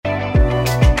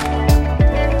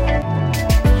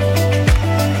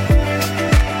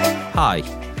Hi,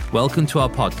 welcome to our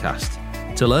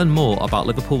podcast. To learn more about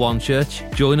Liverpool One Church,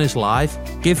 join us live,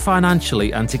 give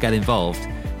financially and to get involved,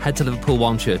 head to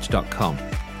liverpoolonechurch.com.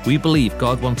 We believe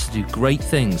God wants to do great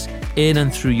things in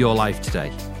and through your life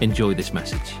today. Enjoy this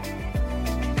message.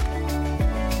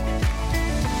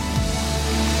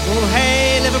 Well,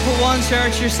 hey, Liverpool One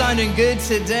Church, you're sounding good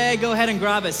today. Go ahead and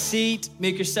grab a seat.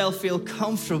 Make yourself feel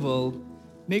comfortable.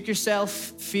 Make yourself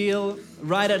feel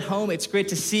right at home. It's great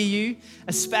to see you.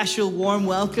 A special warm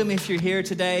welcome if you're here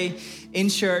today in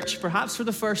church, perhaps for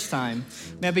the first time.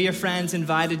 Maybe your friends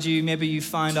invited you. Maybe you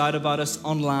found out about us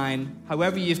online.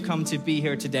 However you've come to be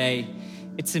here today,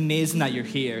 it's amazing that you're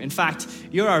here. In fact,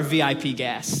 you're our VIP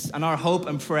guests, and our hope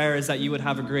and prayer is that you would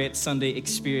have a great Sunday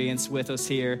experience with us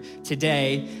here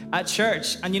today at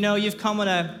church. And you know, you've come on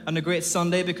a great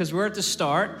Sunday because we're at the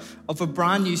start of a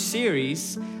brand new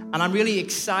series, and I'm really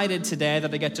excited today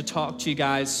that I get to talk to you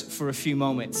guys for a few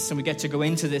moments, and we get to go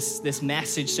into this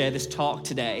message today, this talk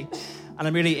today. And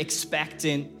I'm really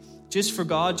expecting just for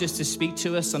God just to speak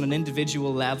to us on an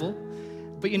individual level.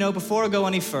 But you know, before I go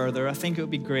any further, I think it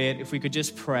would be great if we could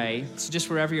just pray. So just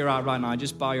wherever you're at right now,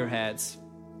 just bow your heads.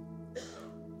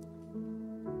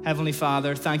 Heavenly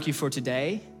Father, thank you for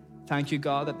today. Thank you,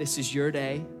 God, that this is your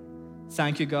day.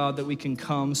 Thank you, God, that we can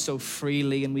come so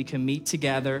freely and we can meet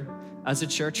together as a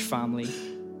church family.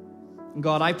 And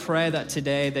God, I pray that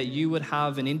today that you would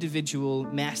have an individual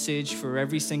message for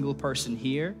every single person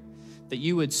here, that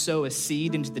you would sow a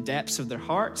seed into the depths of their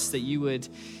hearts, that you would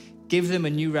give them a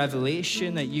new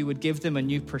revelation, that you would give them a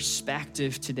new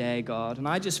perspective today, God. And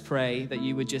I just pray that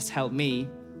you would just help me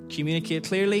communicate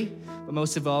clearly. But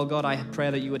most of all, God, I pray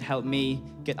that you would help me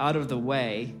get out of the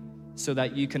way so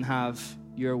that you can have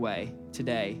your way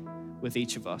today with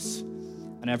each of us.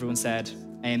 And everyone said,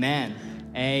 amen.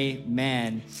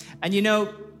 Amen. And you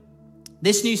know,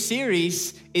 this new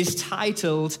series is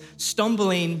titled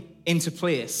Stumbling into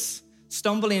Place.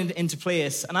 Stumbling into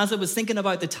Place. And as I was thinking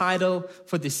about the title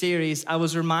for the series, I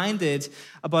was reminded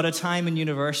about a time in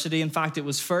university. In fact, it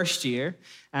was first year.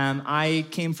 I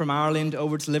came from Ireland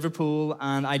over to Liverpool,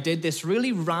 and I did this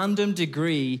really random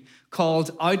degree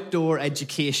called outdoor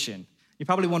education. You're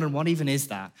probably wondering, what even is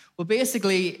that? Well,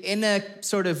 basically, in a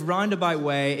sort of roundabout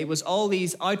way, it was all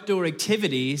these outdoor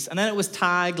activities, and then it was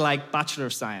tagged like Bachelor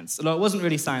of Science. Although it wasn't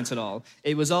really science at all.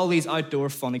 It was all these outdoor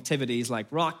fun activities like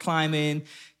rock climbing,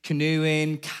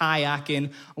 canoeing,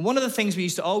 kayaking. And one of the things we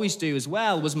used to always do as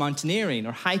well was mountaineering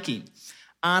or hiking.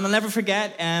 And I'll never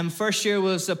forget, first year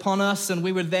was upon us, and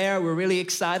we were there. We were really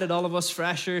excited, all of us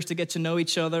freshers, to get to know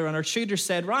each other. And our tutor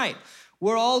said, right,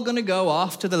 we're all going to go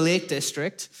off to the Lake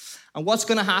District. And what's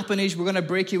going to happen is we're going to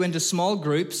break you into small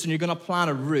groups, and you're going to plan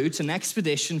a route, an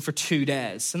expedition for 2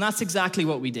 days. And that's exactly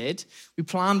what we did. We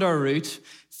planned our route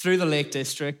through the Lake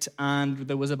District, and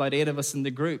there was about 8 of us in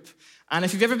the group. And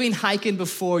if you've ever been hiking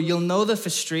before, you'll know the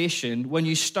frustration when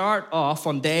you start off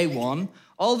on day one.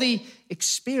 All the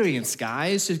experienced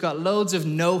guys who've got loads of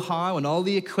know-how and all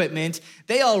the equipment,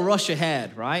 they all rush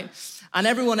ahead, right? And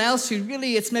everyone else who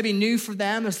really, it's maybe new for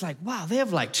them, it's like, wow,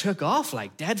 they've like took off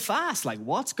like dead fast. Like,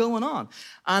 what's going on?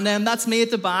 And that's me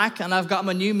at the back, and I've got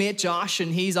my new mate, Josh,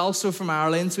 and he's also from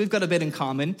Ireland, so we've got a bit in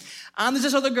common. And there's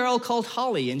this other girl called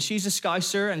Holly, and she's a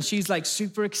Scouser, and she's like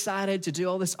super excited to do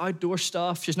all this outdoor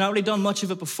stuff. She's not really done much of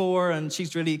it before, and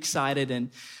she's really excited, and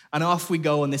off we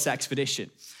go on this expedition.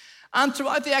 And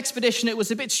throughout the expedition, it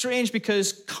was a bit strange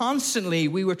because constantly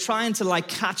we were trying to like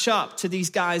catch up to these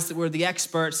guys that were the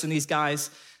experts and these guys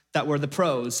that were the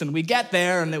pros. And we get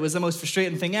there, and it was the most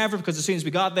frustrating thing ever because as soon as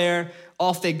we got there,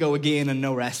 off they'd go again and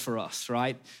no rest for us,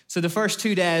 right? So the first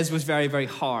 2 days was very, very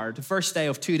hard. The first day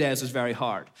of 2 days was very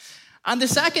hard. And the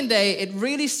second day, it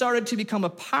really started to become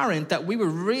apparent that we were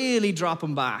really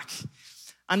dropping back.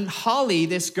 And Holly,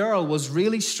 this girl, was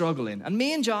really struggling. And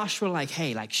me and Josh were like,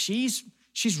 hey, like she's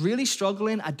really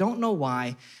struggling. I don't know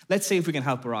why. Let's see if we can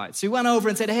help her out. So we went over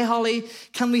and said, hey, Holly,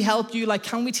 can we help you? Like,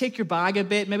 can we take your bag a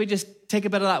bit? Maybe just take a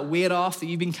bit of that weight off that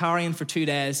you've been carrying for 2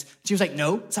 days. She was like,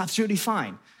 no, it's absolutely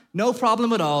fine. No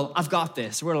problem at all. I've got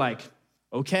this. We're like,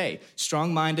 okay,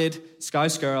 strong-minded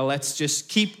Scouse girl. Let's just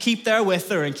keep there with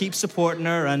her and keep supporting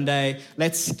her, and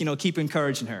let's keep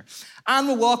encouraging her. And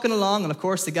we're walking along, and of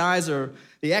course the guys are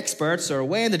the experts are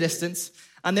way in the distance.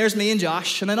 And there's me and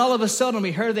Josh. And then all of a sudden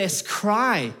we hear this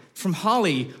cry from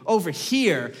Holly over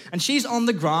here. And she's on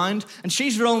the ground and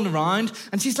she's rolling around.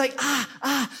 And she's like,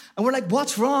 ah. And we're like,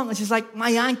 what's wrong? And she's like, my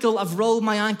ankle, I've rolled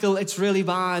my ankle. It's really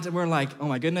bad. And we're like, oh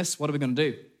my goodness, what are we going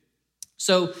to do?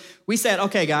 So we said,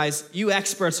 okay, guys, you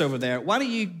experts over there, why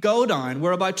don't you go down?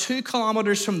 We're about 2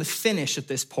 kilometers from the finish at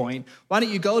this point. Why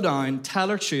don't you go down, tell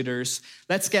our tutors,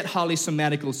 let's get Holly some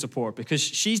medical support because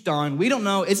she's down. We don't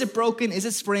know, is it broken? Is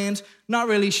it sprained? Not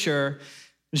really sure.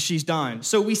 She's down.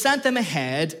 So we sent them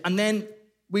ahead, and then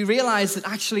we realized that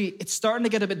actually it's starting to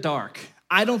get a bit dark.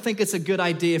 I don't think it's a good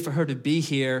idea for her to be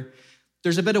here.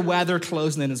 There's a bit of weather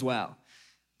closing in as well.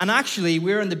 And actually,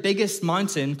 we're in the biggest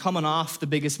mountain, coming off the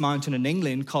biggest mountain in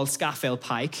England called Scafell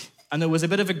Pike. And there was a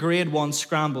bit of a grade 1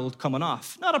 scramble coming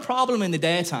off. Not a problem in the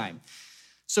daytime.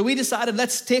 So we decided,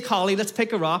 let's take Holly, let's pick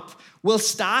her up. We'll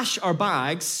stash our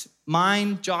bags,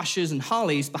 mine, Josh's, and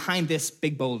Holly's, behind this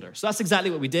big boulder. So that's exactly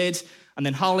what we did. And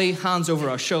then Holly, hands over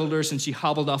our shoulders, and she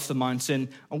hobbled off the mountain.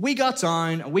 And we got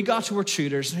down, and we got to our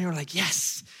tutors, and they were like,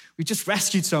 yes, we just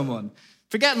rescued someone.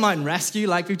 Forget mountain rescue,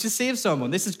 like we've just saved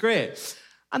someone. This is great.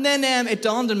 And then it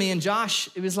dawned on me and Josh,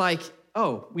 it was like,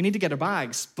 oh, we need to get our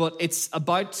bags, but it's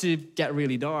about to get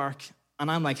really dark.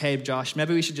 And I'm like, hey, Josh,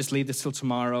 maybe we should just leave this till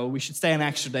tomorrow. We should stay an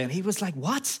extra day. And he was like,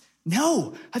 what?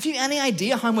 No. Have you any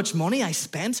idea how much money I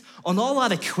spent on all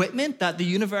that equipment that the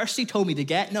university told me to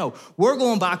get? No, we're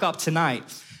going back up tonight.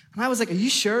 And I was like, are you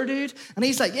sure, dude? And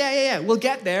he's like, yeah, we'll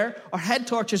get there. Our head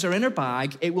torches are in our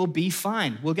bag. It will be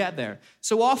fine. We'll get there.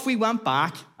 So off we went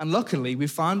back, and luckily we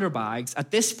found our bags.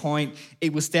 At this point,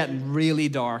 it was getting really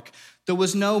dark. There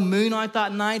was no moon out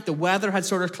that night. The weather had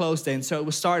sort of closed in, so it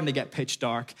was starting to get pitch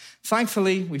dark.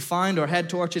 Thankfully, we found our head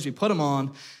torches. We put them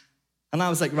on, and I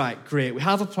was like, right, great. We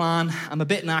have a plan. I'm a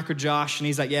bit knackered, Josh. And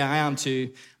he's like, yeah, I am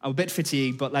too. I'm a bit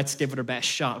fatigued, but let's give it our best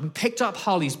shot. We picked up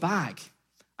Holly's bag.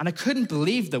 And I couldn't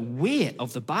believe the weight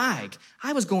of the bag.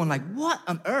 I was going like, what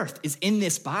on earth is in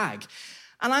this bag?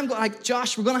 And I'm like,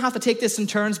 Josh, we're going to have to take this in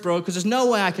turns, bro, because there's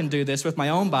no way I can do this with my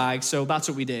own bag. So that's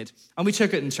what we did. And we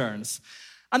took it in turns.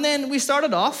 And then we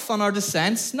started off on our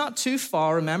descent, not too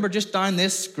far, remember, just down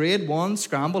this grade 1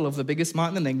 scramble of the biggest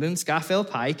mountain in England, Scafell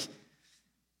Pike.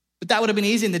 But that would have been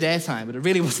easy in the daytime, but it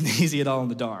really wasn't easy at all in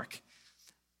the dark.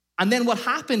 And then what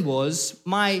happened was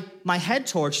my head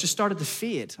torch just started to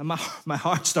fade, and my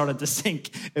heart started to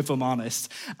sink, if I'm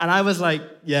honest. And I was like,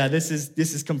 yeah, this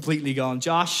is completely gone.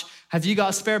 Josh, have you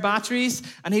got spare batteries?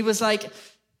 And he was like,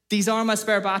 these are my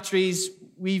spare batteries.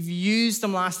 We've used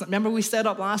them last night. Remember we stayed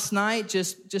up last night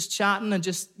just chatting and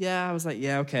I was like,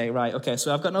 yeah, okay, right. Okay,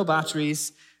 so I've got no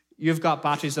batteries. You've got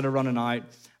batteries that are running out.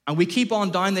 And we keep on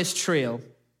down this trail,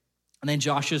 and then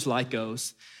Josh's light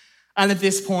goes. And at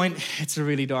this point, it's a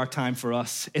really dark time for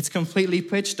us. It's completely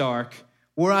pitch dark.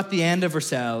 We're at the end of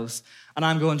ourselves. And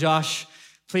I'm going, Josh,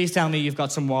 please tell me you've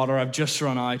got some water. I've just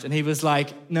run out. And he was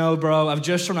like, no, bro, I've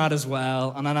just run out as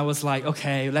well. And then I was like,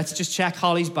 okay, let's just check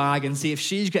Holly's bag and see if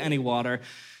she's got any water.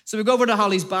 So we go over to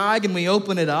Holly's bag and we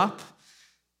open it up.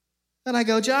 And I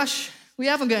go, Josh, we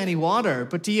haven't got any water,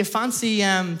 but do you fancy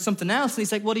something else? And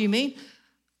he's like, what do you mean?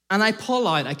 And I pull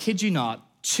out, I kid you not,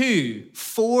 2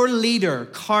 4-liter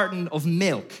carton of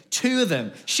milk, 2 of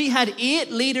them. She had 8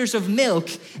 liters of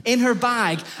milk in her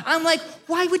bag. I'm like,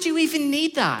 why would you even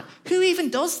need that? Who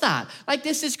even does that? Like,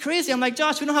 this is crazy. I'm like,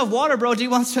 Josh, we don't have water, bro. Do you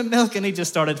want some milk? And he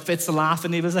just started fits of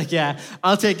laughing. He was like, yeah,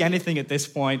 I'll take anything at this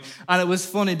point. And it was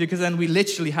funny because then we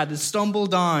literally had to stumble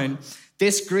down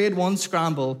this grade 1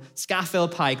 scramble,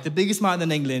 Scafell Pike, the biggest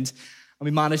mountain in England, and we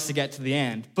managed to get to the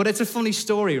end. But it's a funny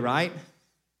story, right?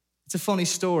 It's a funny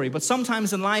story, but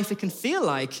sometimes in life it can feel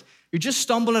like you're just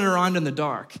stumbling around in the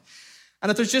dark. And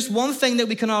if there's just one thing that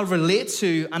we can all relate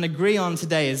to and agree on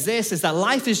today is that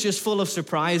life is just full of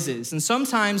surprises. And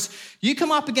sometimes you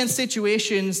come up against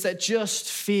situations that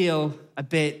just feel a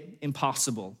bit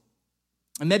impossible.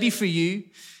 And maybe for you,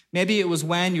 maybe it was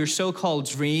when your so-called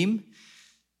dream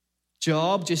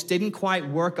job just didn't quite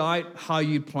work out how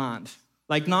you planned.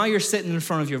 Like now you're sitting in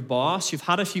front of your boss, you've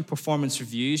had a few performance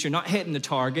reviews, you're not hitting the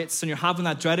targets, and you're having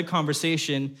that dreaded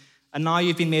conversation, and now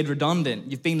you've been made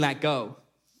redundant, you've been let go.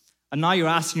 And now you're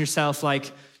asking yourself,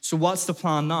 like, so what's the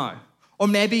plan now? Or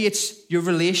maybe it's your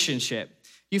relationship.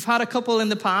 You've had a couple in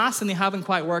the past and they haven't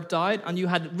quite worked out, and you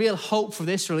had real hope for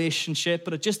this relationship,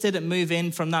 but it just didn't move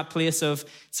in from that place of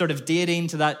sort of dating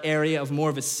to that area of more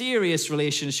of a serious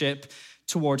relationship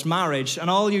towards marriage. And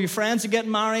all your friends are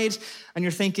getting married and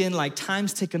you're thinking like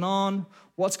time's ticking on,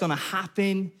 what's going to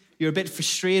happen? You're a bit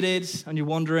frustrated and you're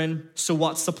wondering, so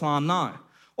what's the plan now?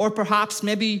 Or perhaps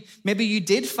maybe you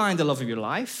did find the love of your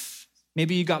life.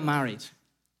 Maybe you got married.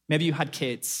 Maybe you had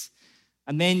kids.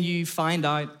 And then you find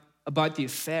out about the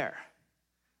affair.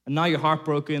 And now you're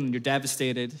heartbroken and you're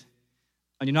devastated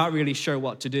and you're not really sure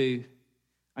what to do.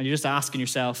 And you're just asking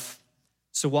yourself,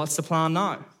 so what's the plan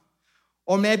now?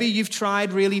 Or maybe you've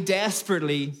tried really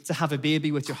desperately to have a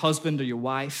baby with your husband or your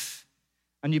wife,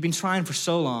 and you've been trying for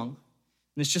so long,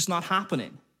 and it's just not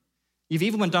happening. You've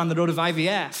even went down the road of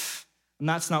IVF, and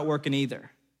that's not working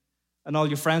either. And all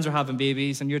your friends are having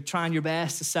babies, and you're trying your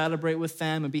best to celebrate with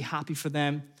them and be happy for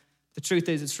them. The truth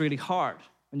is, it's really hard.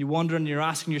 And you're wondering, you're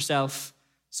asking yourself,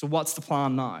 so what's the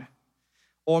plan now?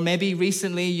 Or maybe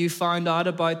recently you found out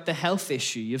about the health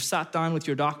issue. You've sat down with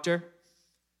your doctor,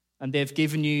 and they've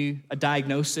given you a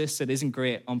diagnosis that isn't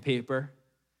great on paper,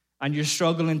 and you're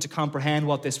struggling to comprehend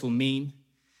what this will mean,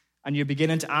 and you're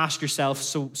beginning to ask yourself,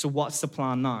 so what's the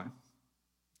plan now?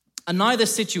 And now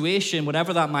this situation,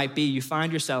 whatever that might be, you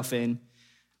find yourself in,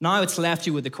 now it's left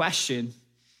you with the question,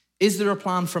 is there a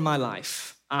plan for my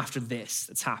life after this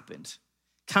that's happened?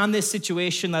 Can this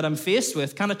situation that I'm faced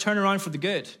with, can it turn around for the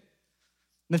good?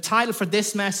 And the title for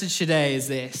this message today is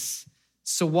this,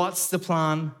 so what's the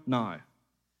plan now?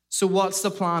 So what's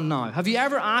the plan now? Have you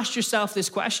ever asked yourself this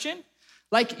question?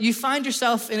 Like you find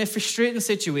yourself in a frustrating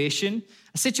situation,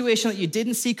 a situation that you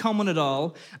didn't see coming at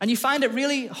all, and you find it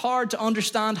really hard to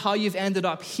understand how you've ended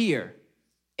up here,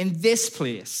 in this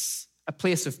place, a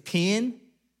place of pain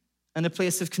and a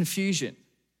place of confusion.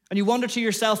 And you wonder to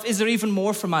yourself, is there even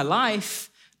more for my life?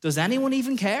 Does anyone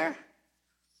even care?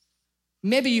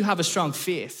 Maybe you have a strong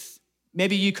faith.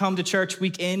 Maybe you come to church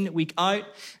week in, week out.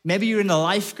 Maybe you're in a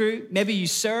life group. Maybe you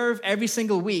serve every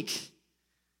single week.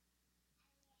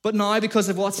 But now, because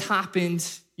of what's happened,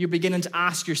 you're beginning to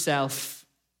ask yourself,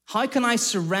 how can I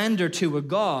surrender to a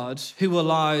God who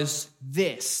allows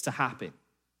this to happen?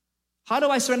 How do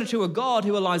I surrender to a God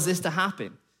who allows this to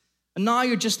happen? And now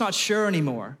you're just not sure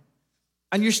anymore.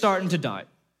 And you're starting to doubt.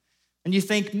 And you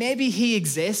think, maybe he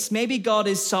exists, maybe God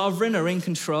is sovereign or in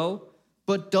control,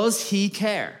 but does he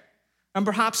care? And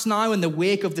perhaps now in the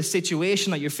wake of the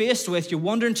situation that you're faced with, you're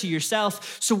wondering to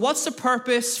yourself, so what's the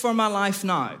purpose for my life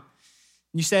now?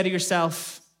 And you say to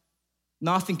yourself,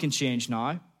 nothing can change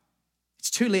now. It's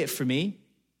too late for me.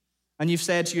 And you've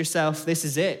said to yourself, this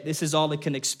is it. This is all I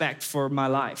can expect for my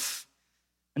life.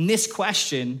 And this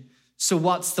question, so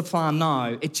what's the plan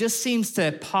now? It just seems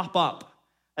to pop up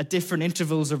at different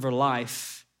intervals of our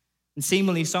life. And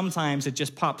seemingly sometimes it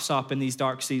just pops up in these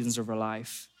dark seasons of our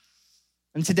life.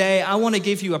 And today I want to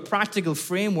give you a practical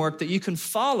framework that you can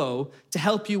follow to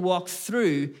help you walk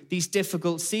through these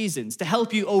difficult seasons, to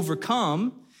help you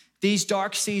overcome these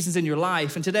dark seasons in your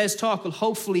life. And today's talk will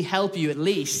hopefully help you at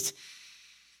least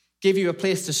give you a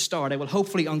place to start. It will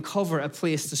hopefully uncover a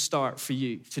place to start for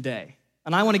you today.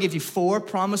 And I want to give you 4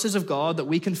 promises of God that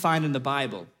we can find in the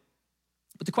Bible.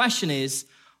 But the question is,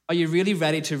 are you really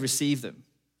ready to receive them?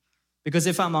 Because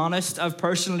if I'm honest, I've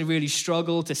personally really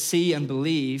struggled to see and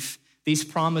believe these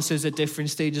promises at different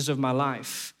stages of my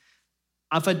life.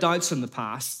 I've had doubts in the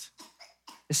past,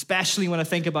 especially when I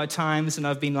think about times when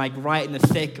I've been like right in the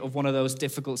thick of one of those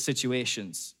difficult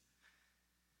situations.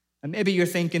 And maybe you're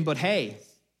thinking, but hey,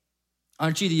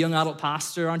 aren't you the young adult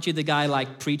pastor? Aren't you the guy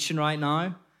like preaching right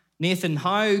now? Nathan,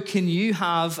 how can you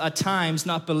have at times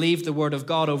not believed the word of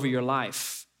God over your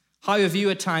life? How have you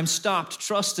at times stopped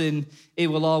trusting it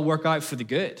will all work out for the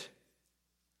good?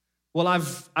 Well,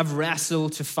 I've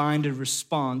wrestled to find a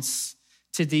response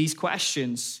to these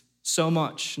questions so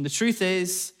much. And the truth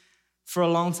is, for a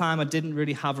long time, I didn't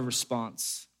really have a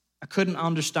response. I couldn't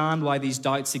understand why these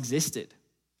doubts existed.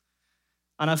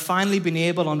 And I've finally been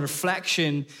able, on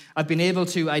reflection, I've been able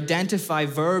to identify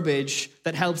verbiage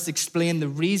that helps explain the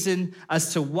reason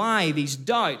as to why these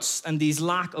doubts and these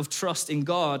lack of trust in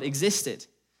God existed.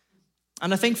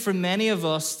 And I think for many of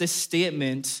us, this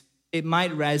statement, it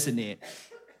might resonate.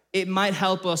 It might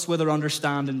help us with our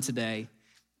understanding today.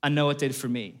 I know it did for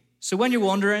me. So when you're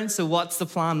wondering, so what's the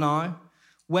plan now?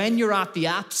 When you're at the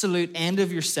absolute end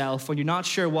of yourself, when you're not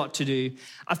sure what to do,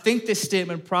 I think this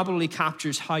statement probably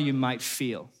captures how you might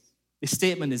feel. The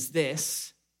statement is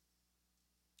this: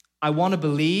 I want to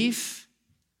believe,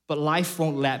 but life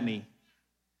won't let me.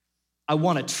 I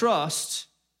want to trust,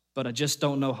 but I just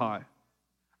don't know how.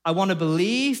 I want to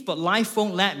believe, but life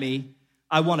won't let me.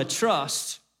 I want to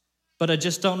trust, but I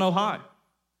just don't know how.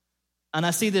 And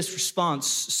I see this response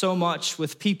so much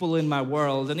with people in my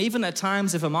world. And even at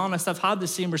times, if I'm honest, I've had the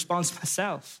same response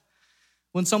myself.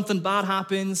 When something bad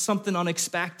happens, something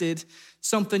unexpected,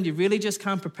 something you really just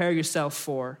can't prepare yourself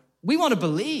for, we want to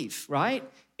believe, right?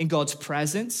 In God's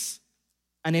presence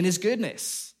and in his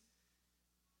goodness.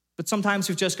 But sometimes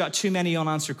we've just got too many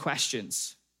unanswered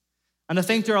questions. And I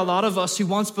think there are a lot of us who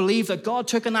once believed that God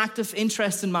took an active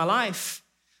interest in my life,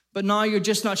 but now you're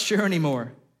just not sure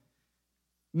anymore.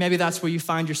 Maybe that's where you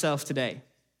find yourself today.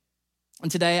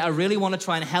 And today, I really want to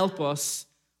try and help us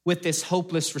with this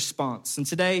hopeless response. And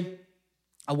today,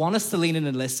 I want us to lean in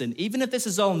and listen. Even if this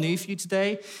is all new for you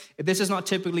today, if this is not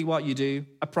typically what you do,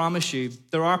 I promise you,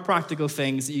 there are practical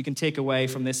things that you can take away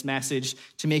from this message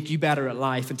to make you better at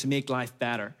life and to make life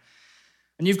better.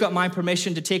 And you've got my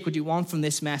permission to take what you want from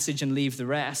this message and leave the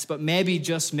rest, but maybe,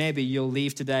 just maybe, you'll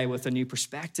leave today with a new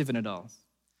perspective in it all.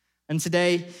 And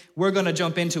today, we're going to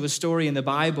jump into a story in the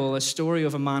Bible, a story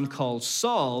of a man called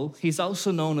Saul. He's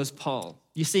also known as Paul.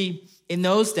 You see, in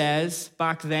those days,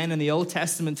 back then in the Old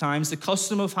Testament times, the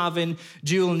custom of having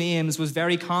dual names was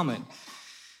very common.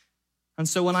 And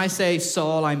so when I say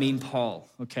Saul, I mean Paul,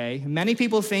 okay? Many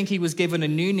people think he was given a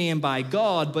new name by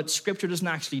God, but Scripture doesn't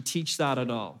actually teach that at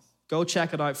all. Go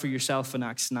check it out for yourself in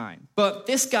Acts 9. But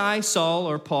this guy, Saul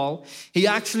or Paul, he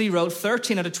actually wrote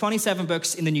 13 out of 27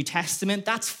 books in the New Testament.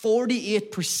 That's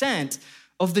 48%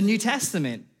 of the New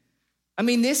Testament. I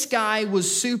mean, this guy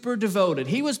was super devoted.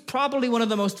 He was probably one of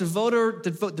the most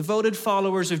devoted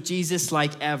followers of Jesus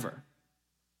like ever.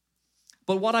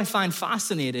 But what I find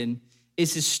fascinating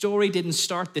is his story didn't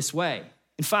start this way.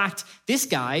 In fact, this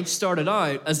guy started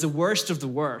out as the worst of the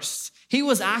worst. He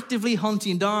was actively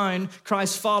hunting down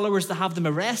Christ's followers to have them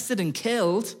arrested and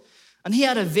killed. And he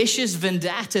had a vicious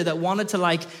vendetta that wanted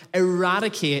to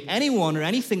eradicate anyone or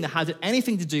anything that had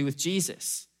anything to do with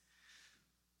Jesus.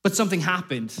 But something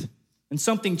happened. And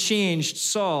something changed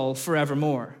Saul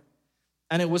forevermore.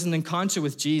 And it was an encounter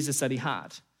with Jesus that he had.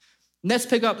 Let's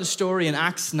pick up the story in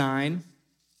Acts 9.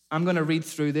 I'm going to read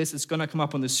through this. It's going to come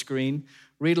up on the screen.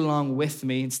 Read along with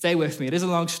me and stay with me. It is a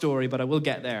long story, but I will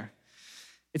get there.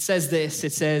 It says this.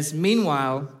 It says,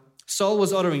 "Meanwhile, Saul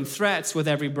was uttering threats with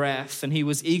every breath, and he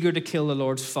was eager to kill the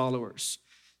Lord's followers.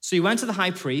 So he went to the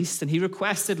high priest, and he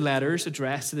requested letters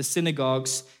addressed to the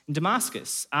synagogues in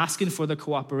Damascus, asking for their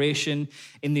cooperation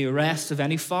in the arrest of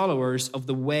any followers of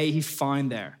the way he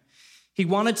found there. He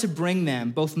wanted to bring them,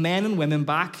 both men and women,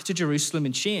 back to Jerusalem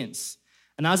in chains.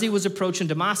 And as he was approaching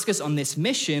Damascus on this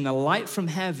mission, a light from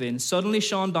heaven suddenly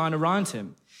shone down around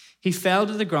him. He fell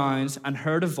to the ground and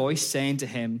heard a voice saying to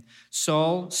him,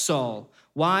 'Saul, Saul,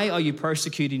 why are you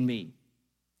persecuting me?'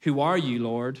 'Who are you,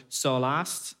 Lord?' Saul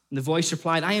asked. And the voice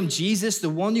replied, 'I am Jesus, the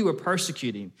one you were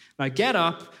persecuting. Now get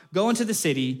up, go into the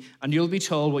city, and you'll be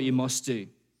told what you must do.'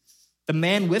 The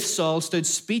men with Saul stood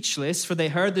speechless, for they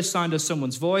heard the sound of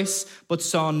someone's voice, but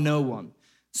saw no one.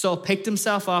 Saul picked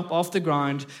himself up off the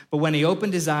ground, but when he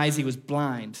opened his eyes, he was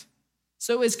blind.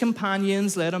 So his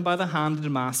companions led him by the hand to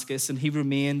Damascus, and he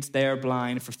remained there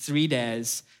blind for 3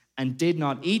 days and did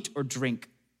not eat or drink.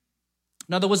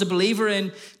 Now there was a believer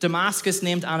in Damascus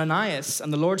named Ananias,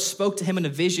 and the Lord spoke to him in a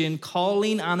vision,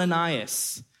 calling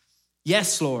Ananias.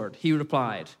 'Yes, Lord,' he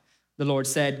replied. The Lord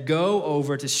said, 'Go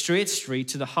over to Straight Street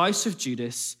to the house of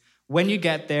Judas. When you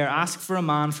get there, ask for a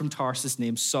man from Tarsus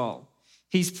named Saul.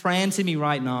 He's praying to me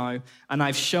right now, and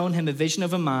I've shown him a vision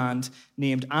of a man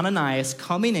named Ananias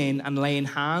coming in and laying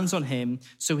hands on him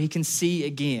so he can see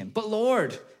again.' 'But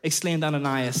Lord,' exclaimed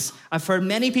Ananias, 'I've heard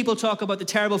many people talk about the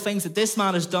terrible things that this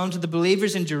man has done to the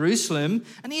believers in Jerusalem,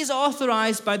 and he is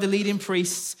authorized by the leading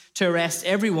priests to arrest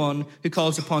everyone who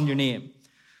calls upon your name.'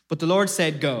 But the Lord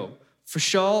said, 'Go, for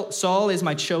Saul is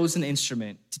my chosen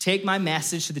instrument to take my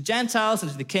message to the Gentiles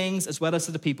and to the kings as well as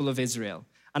to the people of Israel.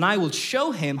 And I will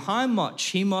show him how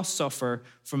much he must suffer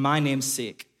for my name's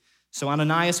sake.' So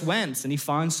Ananias went, and he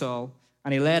found Saul,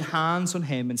 and he laid hands on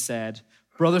him and said,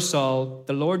 'Brother Saul,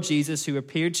 the Lord Jesus, who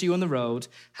appeared to you on the road,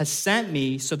 has sent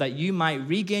me so that you might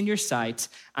regain your sight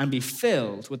and be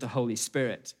filled with the Holy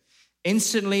Spirit.'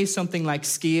 Instantly, something like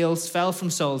scales fell from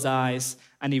Saul's eyes,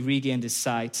 and he regained his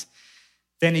sight.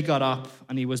 Then he got up,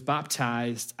 and he was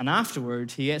baptized, and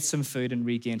afterward he ate some food and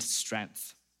regained his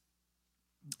strength."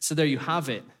 So there you have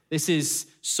it. This is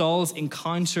Saul's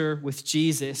encounter with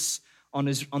Jesus on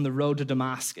the road to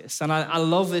Damascus. And I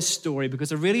love this story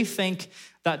because I really think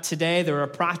that today there are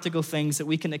practical things that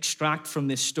we can extract from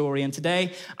this story. And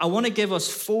today I want to give us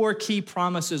 4 key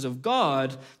promises of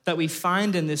God that we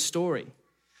find in this story.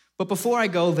 But before I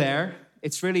go there,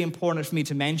 it's really important for me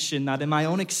to mention that in my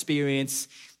own experience,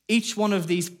 each one of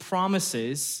these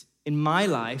promises in my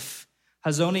life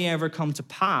has only ever come to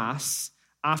pass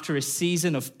after a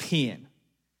season of pain.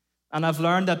 And I've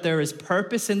learned that there is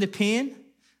purpose in the pain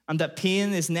and that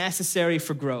pain is necessary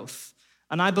for growth.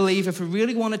 And I believe if we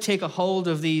really want to take a hold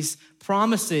of these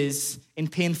promises in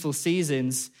painful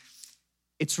seasons,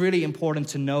 it's really important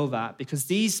to know that because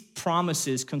these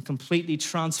promises can completely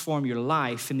transform your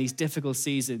life in these difficult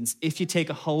seasons if you take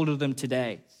a hold of them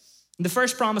today. And the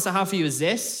first promise I have for you is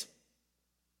this: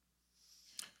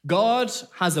 God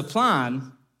has a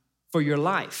plan for your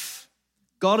life.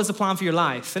 God has a plan for your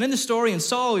life. And in the story in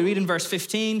Saul, we read in verse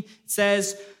 15, it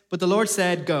says, "But the Lord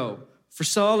said, 'Go, For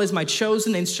Saul is my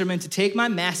chosen instrument to take my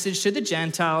message to the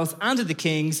Gentiles and to the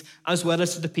kings, as well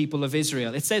as to the people of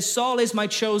Israel. It says, Saul is my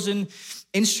chosen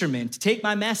instrument to take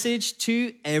my message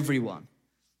to everyone.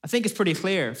 I think it's pretty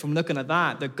clear from looking at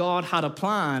that God had a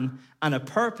plan and a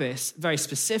purpose, a very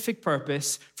specific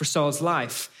purpose for Saul's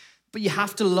life. But you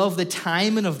have to love the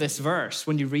timing of this verse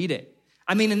when you read it.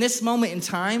 I mean, in this moment in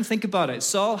time, think about it.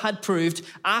 Saul had proved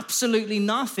absolutely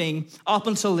nothing up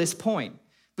until this point.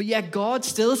 But yet God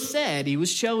still said he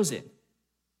was chosen.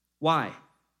 Why?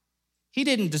 He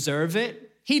didn't deserve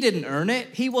it. He didn't earn it.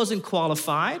 He wasn't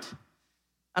qualified.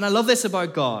 And I love this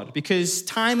about God because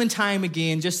time and time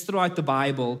again, just throughout the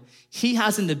Bible, he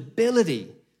has an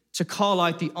ability to call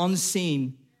out the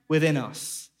unseen within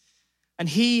us. And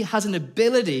he has an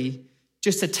ability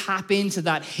just to tap into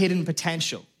that hidden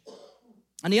potential.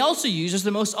 And he also uses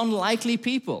the most unlikely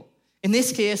people. In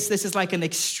this case, this is like an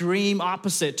extreme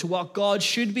opposite to what God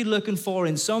should be looking for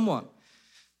in someone.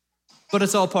 But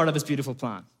it's all part of his beautiful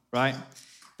plan, right?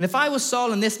 And if I was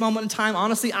Saul in this moment in time,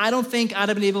 honestly, I don't think I'd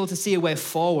have been able to see a way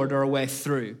forward or a way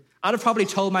through. I'd have probably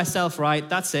told myself, right,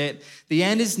 that's it. The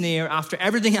end is near. After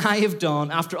everything I have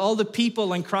done, after all the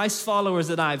people and Christ followers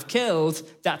that I've killed,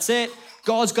 that's it.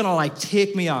 God's going to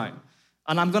take me out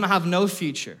and I'm going to have no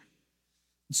future.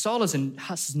 And Saul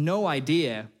has no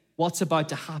idea what's about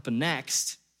to happen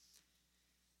next.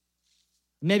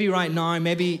 Maybe right now,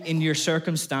 maybe in your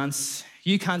circumstance,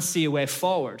 you can't see a way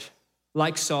forward.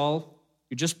 Like Saul,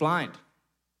 you're just blind.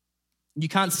 You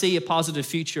can't see a positive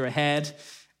future ahead,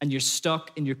 and you're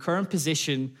stuck in your current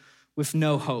position with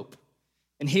no hope.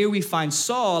 And here we find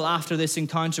Saul, after this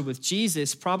encounter with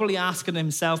Jesus, probably asking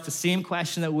himself the same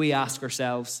question that we ask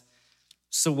ourselves.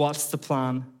 So what's the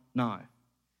plan now?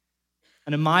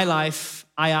 And in my life,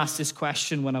 I asked this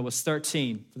question when I was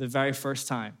 13 for the very first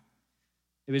time.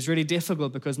 It was really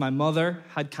difficult because my mother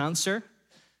had cancer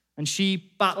and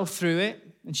she battled through it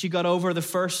and she got over the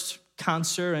first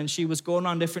cancer and she was going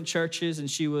around different churches and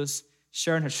she was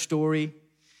sharing her story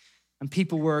and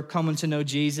people were coming to know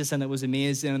Jesus and it was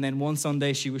amazing. And then one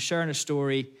Sunday she was sharing her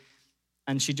story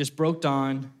and she just broke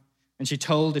down and she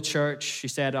told the church, she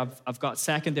said, I've got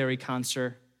secondary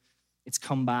cancer. It's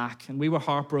come back. And we were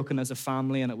heartbroken as a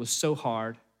family and it was so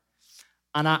hard.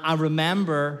 And I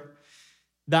remember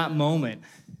that moment.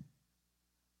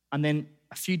 And then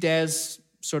a few days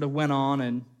sort of went on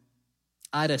and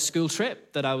I had a school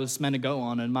trip that I was meant to go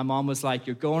on. And my mom was like,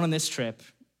 you're going on this trip.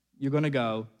 You're going to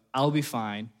go. I'll be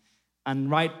fine. And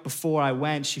right before I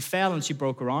went, she fell and she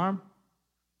broke her arm.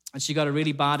 And she got a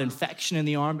really bad infection in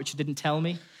the arm, but she didn't tell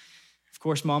me. Of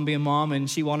course, mom being mom, and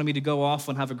she wanted me to go off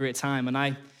and have a great time. And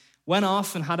I went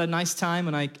off and had a nice time,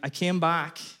 and I came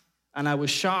back, and I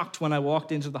was shocked when I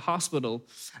walked into the hospital,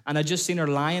 and I just seen her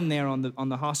lying there on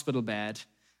the hospital bed,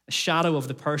 a shadow of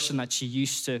the person that she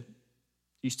used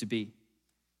to be.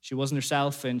 She wasn't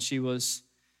herself, and she was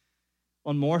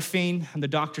on morphine, and the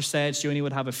doctor said she only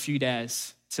would have a few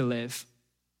days to live.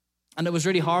 And it was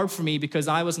really hard for me because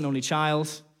I was an only child.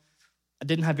 I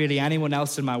didn't have really anyone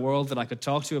else in my world that I could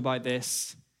talk to about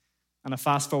this. And I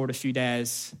fast forward a few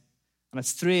days, and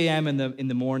it's 3 a.m. in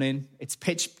the morning. It's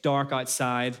pitch dark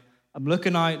outside. I'm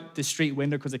looking out the street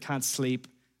window because I can't sleep,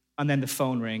 and then the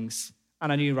phone rings.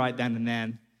 And I knew right then and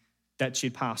then that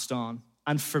she'd passed on.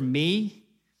 And for me,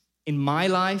 in my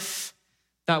life,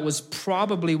 that was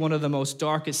probably one of the most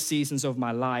darkest seasons of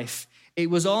my life. It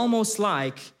was almost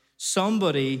like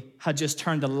somebody had just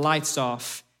turned the lights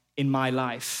off in my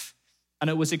life. And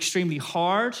it was extremely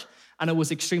hard, and it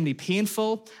was extremely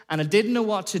painful, and I didn't know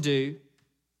what to do.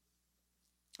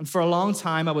 And for a long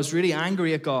time, I was really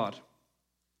angry at God.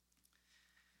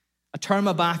 I turned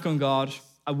my back on God.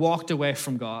 I walked away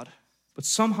from God. But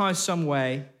somehow, some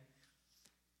way,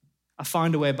 I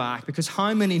found a way back. Because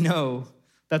how many know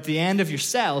that the end of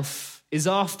yourself is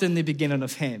often the beginning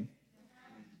of Him?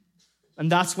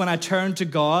 And that's when I turned to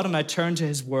God and I turned to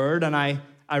His Word, and I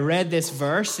read this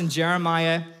verse in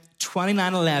Jeremiah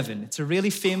 29:11. It's a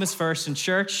really famous verse in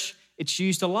church. It's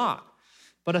used a lot.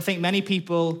 But I think many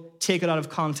people take it out of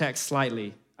context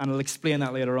slightly, and I'll explain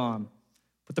that later on.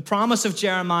 But the promise of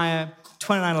Jeremiah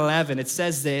 29:11, it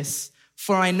says this,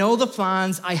 "For I know the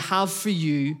plans I have for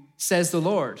you, says the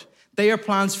Lord. They are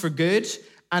plans for good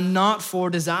and not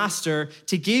for disaster,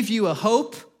 to give you a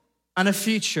hope and a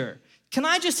future." Can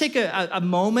I just take a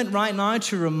moment right now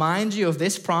to remind you of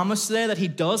this promise today, that He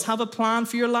does have a plan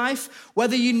for your life,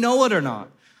 whether you know it or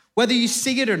not, whether you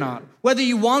see it or not, whether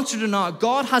you want it or not.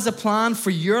 God has a plan for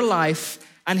your life,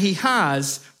 and He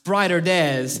has brighter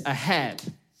days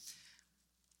ahead.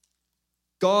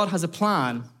 God has a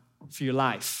plan for your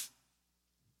life.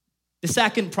 The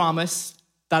second promise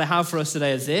that I have for us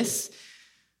today is this: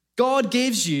 God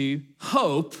gives you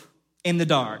hope in the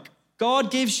dark.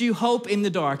 God gives you hope in the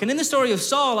dark. And in the story of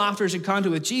Saul, after his encounter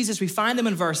with Jesus, we find him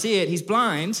in verse 8. He's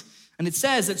blind, and it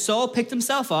says that Saul picked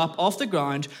himself up off the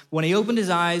ground. When he opened his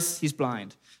eyes, he's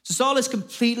blind. So Saul is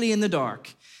completely in the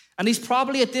dark, and he's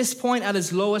probably at this point at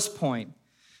his lowest point.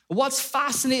 What's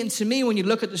fascinating to me when you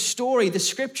look at the story, the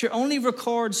scripture only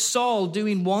records Saul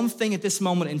doing one thing at this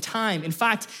moment in time. In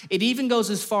fact, it even goes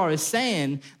as far as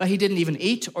saying that he didn't even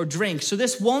eat or drink. So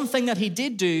this one thing that he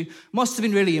did do must have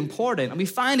been really important. And we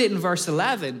find it in verse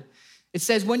 11. It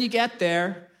says, when you get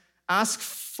there, ask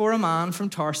for a man from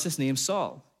Tarsus named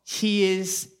Saul. He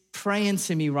is praying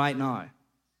to me right now.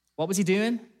 What was he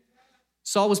doing?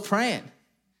 Saul was praying.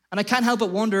 And I can't help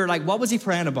but wonder, what was he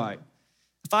praying about?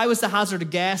 If I was to hazard a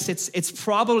guess, it's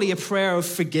probably a prayer of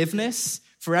forgiveness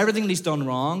for everything that he's done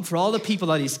wrong, for all the people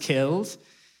that he's killed.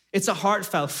 It's a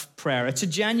heartfelt prayer. It's a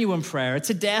genuine prayer. It's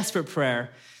a desperate prayer.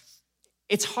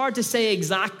 It's hard to say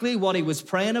exactly what he was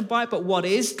praying about, but what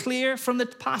is clear from the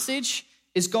passage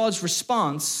is God's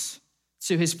response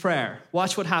to his prayer.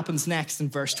 Watch what happens next in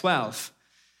verse 12.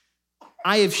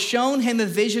 I have shown him a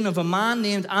vision of a man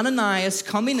named Ananias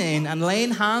coming in and laying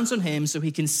hands on him so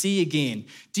he can see again.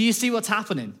 Do you see what's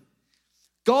happening?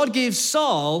 God gives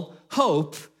Saul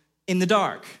hope in the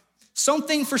dark.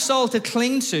 Something for Saul to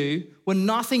cling to when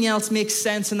nothing else makes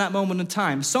sense in that moment in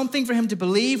time. Something for him to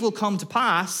believe will come to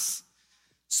pass.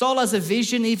 Saul has a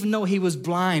vision even though he was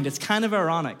blind. It's kind of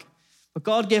ironic. But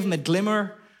God gave him a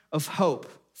glimmer of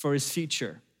hope for his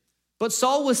future. But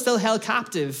Saul was still held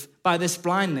captive by this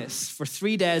blindness for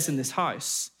 3 days in this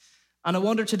house. And I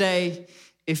wonder today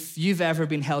if you've ever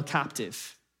been held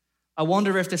captive. I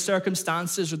wonder if the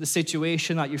circumstances or the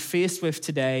situation that you're faced with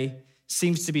today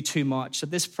seems to be too much.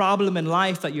 That this problem in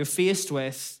life that you're faced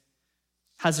with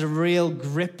has a real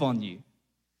grip on you.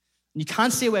 And you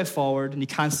can't see a way forward and you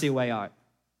can't see a way out.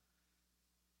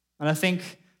 And I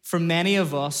think for many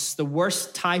of us, the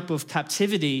worst type of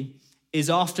captivity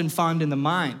is often found in the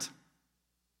mind.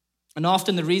 And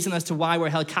often the reason as to why we're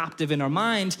held captive in our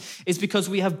mind is because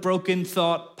we have broken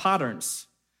thought patterns.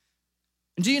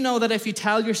 And do you know that if you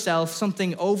tell yourself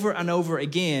something over and over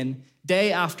again,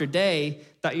 day after day,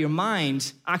 that your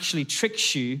mind actually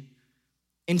tricks you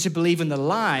into believing the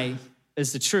lie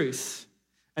is the truth?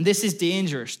 And this is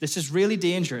dangerous. This is really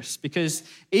dangerous because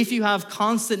if you have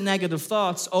constant negative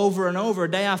thoughts over and over,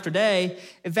 day after day,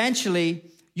 eventually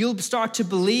you'll start to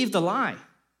believe the lie.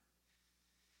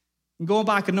 And going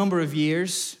back a number of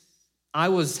years, I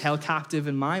was held captive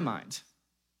in my mind.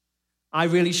 I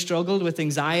really struggled with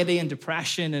anxiety and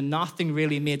depression, and nothing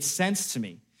really made sense to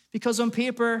me because on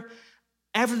paper,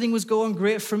 everything was going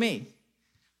great for me.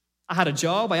 I had a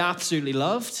job I absolutely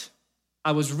loved.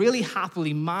 I was really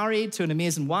happily married to an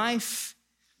amazing wife,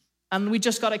 and we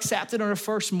just got accepted on our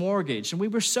first mortgage, and we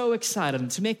were so excited. And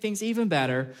to make things even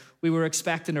better, we were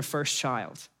expecting our first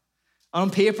child. On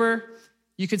paper,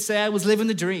 you could say I was living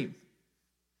the dream.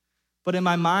 But in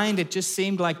my mind, it just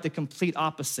seemed like the complete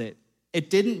opposite. It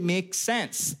didn't make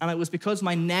sense. And it was because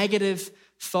my negative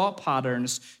thought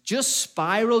patterns just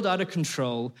spiraled out of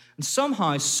control. And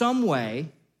somehow, some way,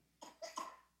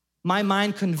 my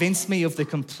mind convinced me of the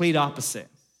complete opposite.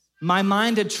 My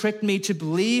mind had tricked me to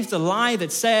believe the lie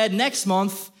that said, next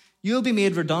month, you'll be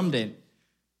made redundant.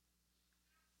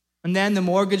 And then the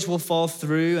mortgage will fall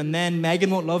through, and then Megan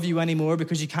won't love you anymore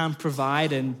because you can't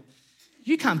provide, and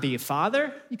you can't be a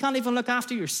father. You can't even look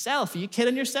after yourself. Are you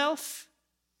kidding yourself?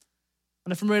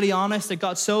 And if I'm really honest, it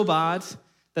got so bad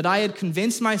that I had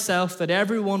convinced myself that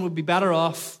everyone would be better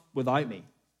off without me.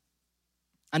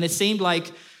 And it seemed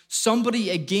like somebody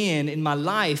again in my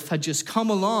life had just come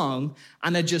along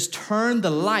and had just turned the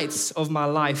lights of my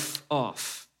life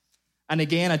off. And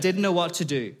again, I didn't know what to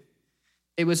do.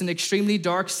 It was an extremely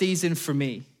dark season for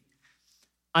me.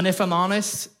 And if I'm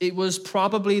honest, it was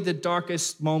probably the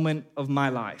darkest moment of my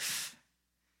life.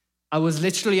 I was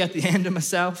literally at the end of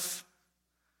myself.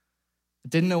 I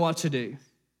didn't know what to do.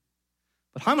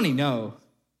 But how many know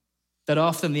that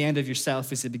often the end of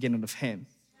yourself is the beginning of Him?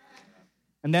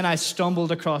 And then I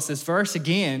stumbled across this verse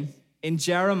again in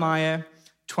Jeremiah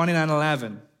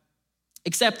 29:11.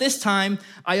 Except this time,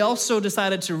 I also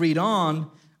decided to read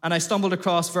on, and I stumbled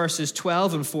across verses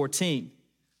 12 and 14.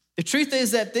 The truth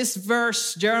is that this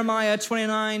verse, Jeremiah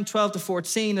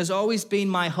 29:12-14, has always been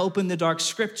my hope in the dark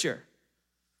scripture.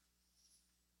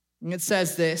 And it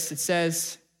says this, it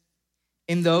says,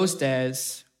 in those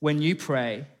days, when you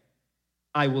pray,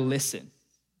 I will listen.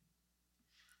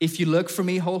 If you look for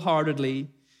me wholeheartedly,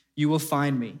 you will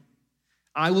find me.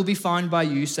 I will be found by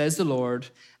you, says the Lord,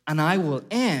 and I will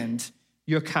end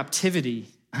your captivity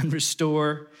and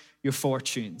restore your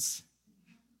fortunes.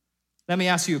 Let me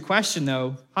ask you a question,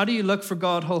 though. How do you look for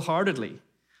God wholeheartedly?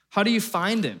 How do you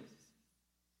find him?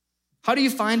 How do you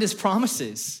find his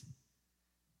promises?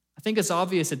 I think it's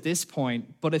obvious at this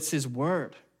point, but it's his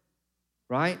word,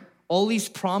 right? All these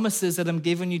promises that I'm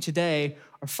giving you today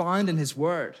are found in his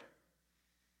word.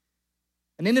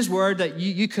 And in his word that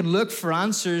you can look for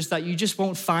answers that you just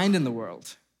won't find in the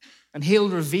world. And he'll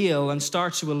reveal and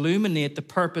start to illuminate the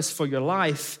purpose for your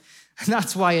life. And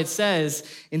that's why it says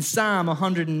in Psalm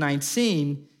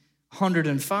 119,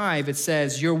 105, it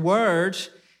says, your word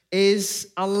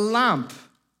is a lamp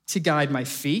to guide my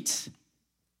feet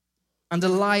and a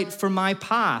light for my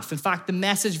path. In fact, the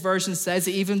Message version says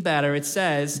it even better. It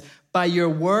says, by your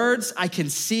words, I can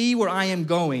see where I am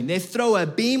going. They throw a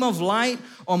beam of light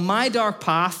on my dark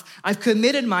path. I've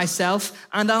committed myself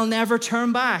and I'll never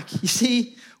turn back. You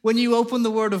see, when you open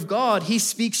the word of God, he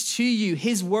speaks to you.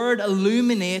 His word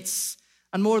illuminates,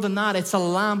 and more than that, it's a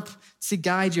lamp to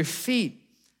guide your feet.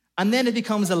 And then it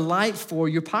becomes a light for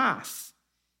your path.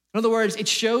 In other words, it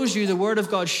shows you, the word of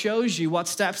God shows you what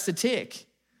steps to take.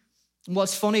 And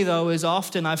what's funny, though, is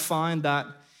often I find that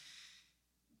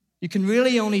you can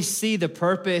really only see the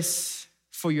purpose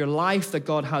for your life that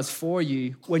God has for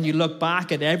you when you look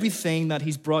back at everything that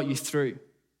he's brought you through.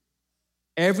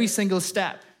 Every single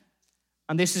step.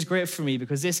 And this is great for me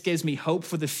because this gives me hope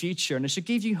for the future. And it should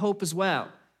give you hope as well,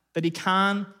 that he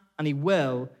can and he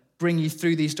will bring you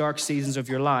through these dark seasons of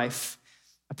your life.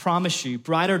 I promise you,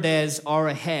 brighter days are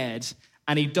ahead,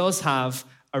 and he does have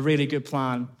a really good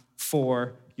plan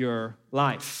for your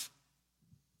life.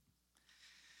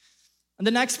 And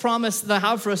the next promise that I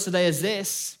have for us today is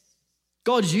this: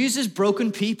 God uses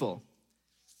broken people.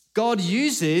 God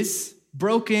uses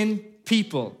broken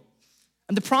people.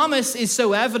 And the promise is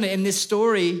so evident in this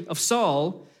story of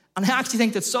Saul. And I actually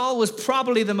think that Saul was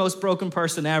probably the most broken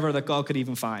person ever that God could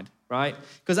even find, right?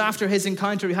 Because after his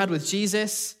encounter he had with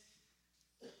Jesus,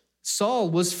 Saul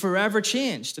was forever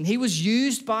changed and he was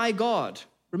used by God.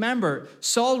 Remember,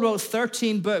 Saul wrote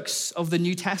 13 books of the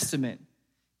New Testament.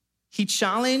 He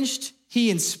challenged, he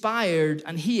inspired,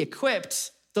 and he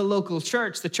equipped the local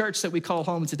church, the church that we call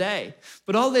home today.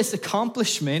 But all this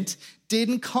accomplishment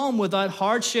didn't come without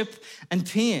hardship and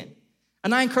pain.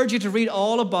 And I encourage you to read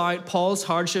all about Paul's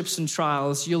hardships and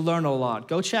trials. You'll learn a lot.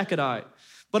 Go check it out.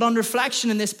 But on reflection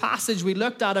in this passage we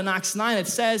looked at in Acts 9, it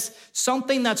says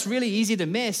something that's really easy to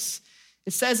miss.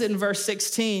 It says it in verse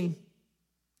 16,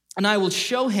 and I will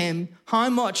show him how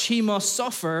much he must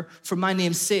suffer for my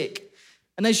name's sake.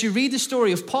 And as you read the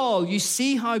story of Paul, you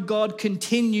see how God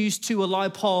continues to allow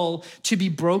Paul to be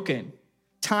broken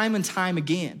time and time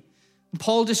again. And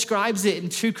Paul describes it in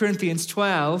 2 Corinthians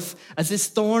 12 as this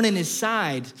thorn in his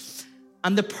side.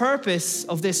 And the purpose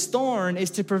of this thorn is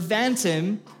to prevent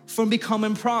him from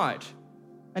becoming proud.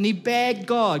 And he begged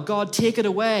God, take it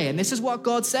away. And this is what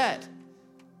God said: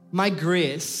 my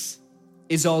grace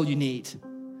is all you need.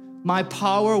 My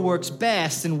power works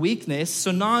best in weakness, so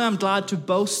now I'm glad to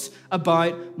boast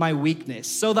about my weakness,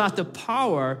 so that the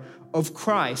power of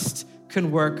Christ can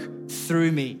work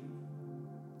through me.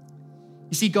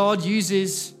 You see, God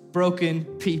uses broken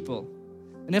people.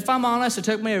 And if I'm honest, it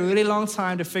took me a really long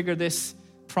time to figure this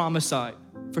promise out.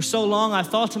 For so long, I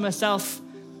thought to myself,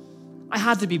 I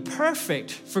had to be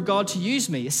perfect for God to use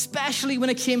me, especially when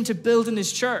it came to building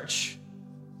his church.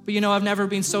 But I've never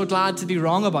been so glad to be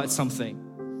wrong about something.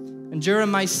 And during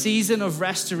my season of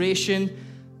restoration,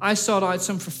 I sought out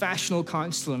some professional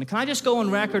counseling. And can I just go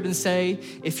on record and say,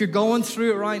 if you're going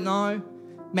through it right now,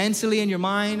 mentally in your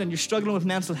mind, and you're struggling with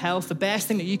mental health, the best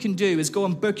thing that you can do is go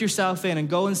and book yourself in and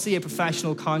go and see a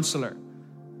professional counselor.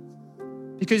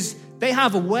 Because they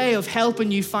have a way of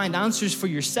helping you find answers for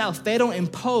yourself. They don't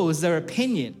impose their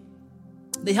opinion.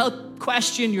 They help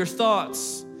question your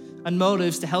thoughts and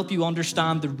motives to help you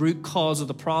understand the root cause of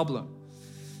the problem.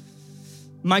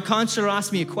 My counselor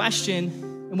asked me a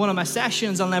question in one of my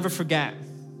sessions I'll never forget.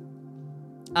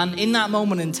 And in that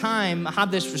moment in time, I had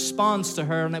this response to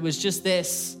her, and it was just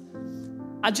this: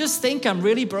 I just think I'm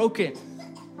really broken.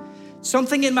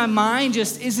 Something in my mind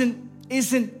just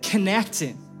isn't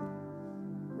connecting.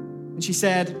 And she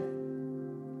said,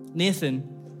 Nathan,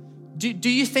 do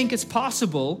you think it's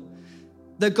possible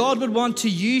that God would want to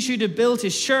use you to build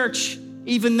his church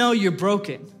even though you're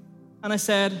broken? And I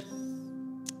said,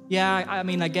 yeah,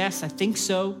 I guess I think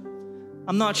so.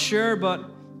 I'm not sure, but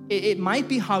it might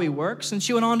be how he works. And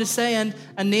she went on to say, and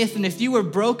Nathan, if you were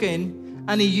broken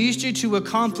and he used you to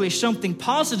accomplish something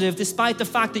positive despite the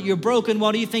fact that you're broken,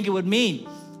 what do you think it would mean?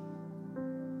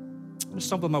 I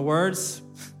stumbled my words.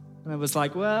 And I was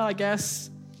like, well, I guess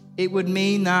it would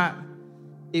mean that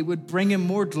it would bring him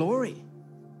more glory.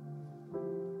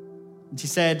 And she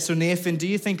said, so Nathan, do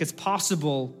you think it's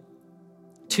possible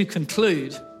to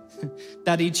conclude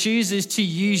that he chooses to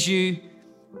use you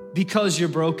because you're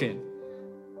broken?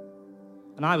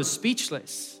 And I was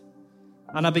speechless.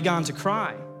 And I began to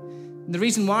cry. And the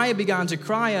reason why I began to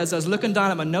cry is I was looking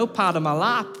down at my notepad on my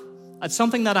lap at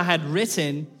something that I had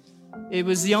written. It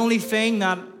was the only thing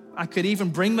that I could even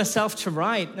bring myself to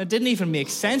write. And it didn't even make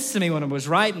sense to me when I was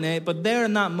writing it, but there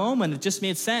in that moment, it just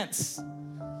made sense.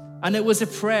 And it was a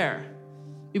prayer.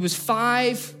 It was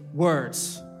 5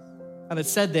 words. And it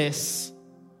said this: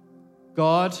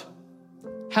 God,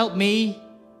 help me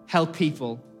help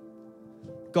people.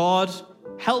 God,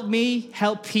 help me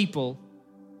help people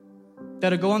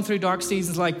that are going through dark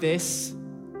seasons like this,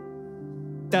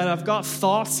 that have got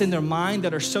thoughts in their mind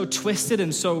that are so twisted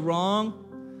and so wrong.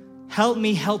 Help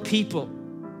me help people.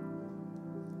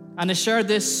 And I shared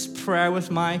this prayer with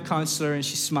my counselor, and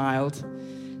she smiled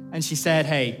and she said,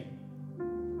 hey,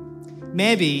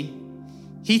 maybe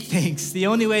he thinks the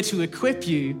only way to equip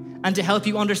you and to help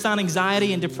you understand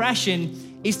anxiety and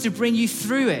depression is to bring you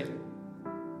through it.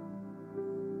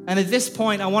 And at this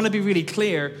point, I want to be really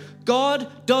clear.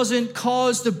 God doesn't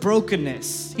cause the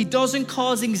brokenness. He doesn't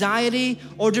cause anxiety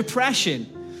or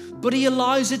depression, but he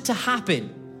allows it to happen.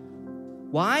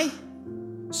 Why?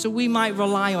 So we might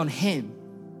rely on him.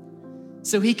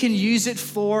 So he can use it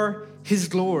for his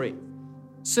glory.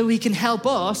 So he can help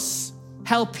us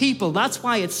help people. That's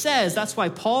why it says, that's why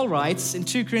Paul writes in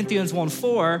 2 Corinthians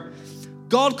 1:4,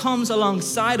 God comes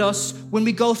alongside us when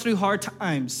we go through hard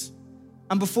times.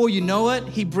 And before you know it,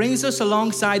 he brings us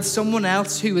alongside someone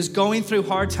else who is going through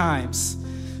hard times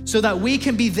so that we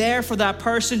can be there for that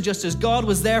person just as God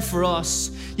was there for us.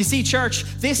 You see, church,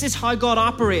 this is how God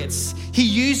operates. He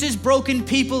uses broken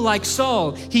people like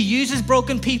Saul. He uses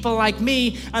broken people like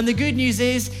me. And the good news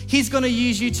is he's going to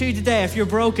use you too today if you're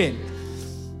broken.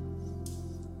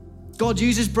 God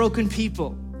uses broken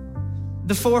people.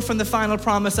 The fourth and the final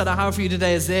promise that I have for you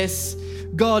today is this: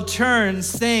 God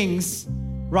turns things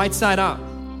right side up.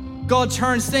 God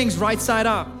turns things right side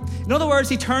up. In other words,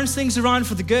 he turns things around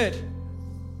for the good.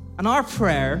 And our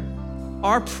prayer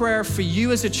for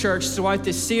you as a church throughout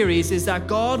this series is that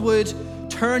God would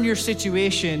turn your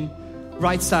situation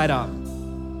right side up.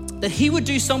 That he would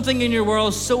do something in your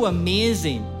world so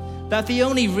amazing that the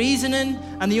only reasoning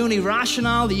and the only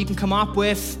rationale that you can come up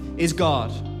with is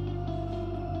God.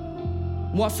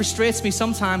 What frustrates me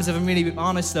sometimes, if I'm really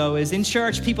honest though, is in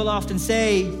church people often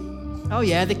say, oh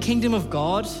yeah, the kingdom of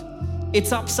God,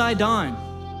 it's upside down.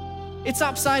 It's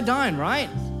upside down, right?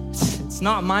 It's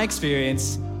not my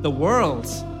experience. The world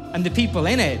and the people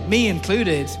in it, me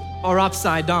included, are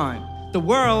upside down. The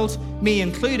world, me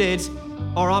included,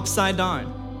 are upside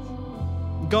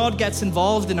down. God gets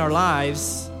involved in our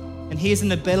lives and he has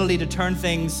an ability to turn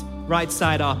things right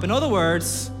side up. In other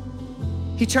words,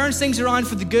 he turns things around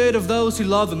for the good of those who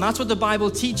love him. That's what the Bible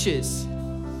teaches.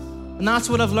 And that's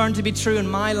what I've learned to be true in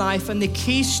my life. And the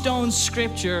keystone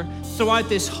scripture throughout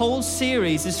this whole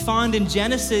series is found in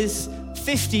Genesis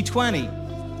 50:20.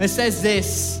 And it says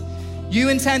this: you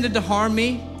intended to harm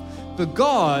me, but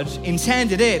God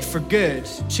intended it for good,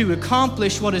 to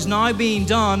accomplish what is now being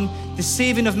done, the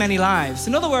saving of many lives.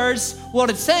 In other words, what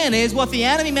it's saying is what the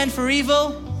enemy meant for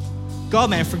evil, God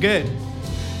meant for good.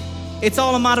 It's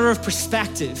all a matter of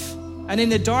perspective. And in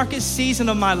the darkest season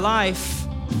of my life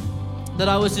that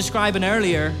I was describing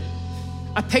earlier,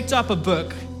 I picked up a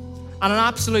book, and an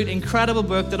absolute incredible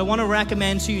book that I want to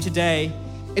recommend to you today.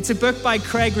 It's a book by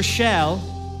Craig Rochelle,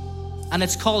 and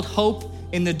it's called Hope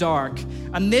in the Dark.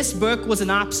 And this book was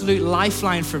an absolute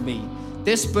lifeline for me.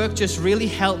 This book just really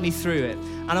helped me through it.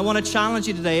 And I want to challenge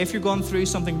you today, if you're going through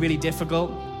something really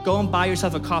difficult, go and buy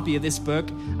yourself a copy of this book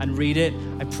and read it.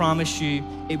 I promise you,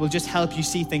 it will just help you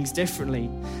see things differently.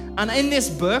 And in this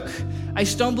book, I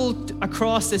stumbled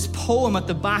across this poem at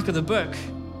the back of the book.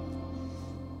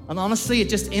 And honestly, it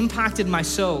just impacted my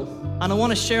soul. And I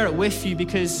want to share it with you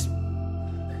because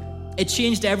it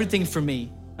changed everything for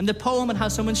me. And the poem, it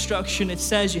has some instruction. It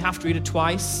says you have to read it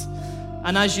twice.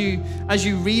 And as you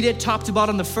read it top to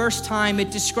bottom the first time,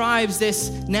 it describes this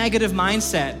negative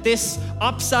mindset, this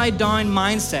upside down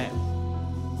mindset.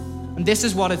 And this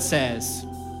is what it says: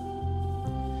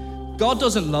 God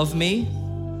doesn't love me.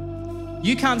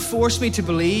 You can't force me to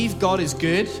believe God is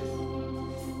good.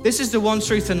 This is the one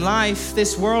truth in life.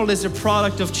 This world is a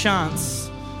product of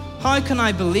chance. How can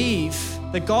I believe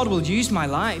that God will use my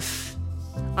life?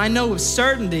 I know with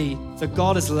certainty that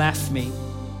God has left me.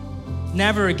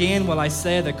 Never again will I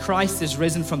say that Christ is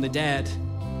risen from the dead.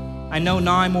 I know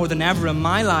now more than ever in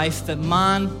my life that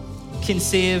man can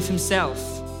save himself.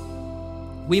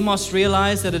 We must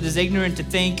realize that it is ignorant to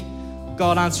think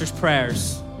God answers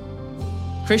prayers.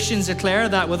 Christians declare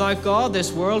that without God, this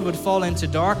world would fall into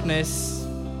darkness.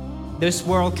 This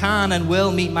world can and will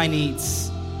meet my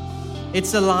needs.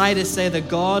 It's a lie to say that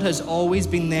God has always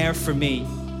been there for me.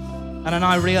 And I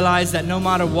now realize that no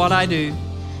matter what I do,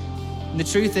 and the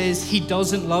truth is, He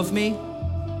doesn't love me.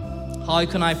 How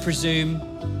can I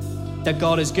presume that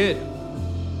God is good?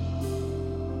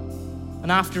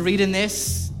 And after reading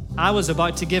this, I was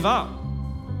about to give up.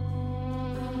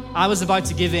 I was about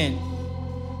to give in.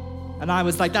 And I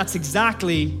was like, that's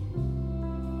exactly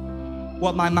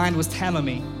what my mind was telling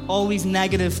me. All these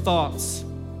negative thoughts.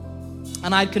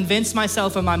 And I'd convinced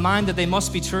myself in my mind that they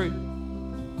must be true.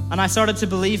 And I started to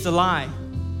believe the lie.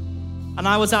 And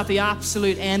I was at the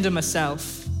absolute end of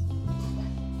myself.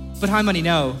 But how many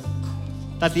know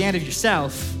that the end of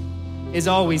yourself is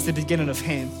always the beginning of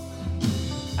Him?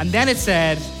 And then it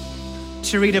said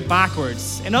to read it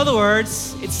backwards. In other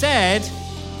words, it said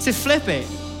to flip it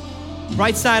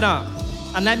right side up.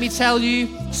 And let me tell you,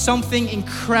 something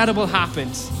incredible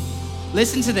happened.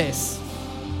 Listen to this.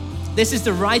 This is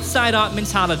the right side up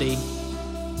mentality.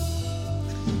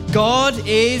 God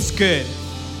is good.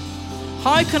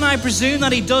 How can I presume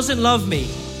that He doesn't love me?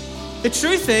 The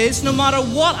truth is, no matter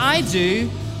what I do,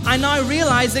 I now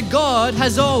realize that God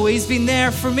has always been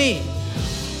there for me.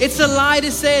 It's a lie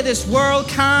to say this world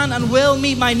can and will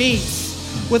meet my needs.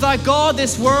 Without God,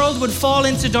 this world would fall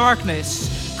into darkness.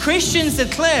 Christians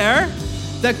declare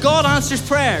that God answers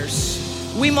prayers.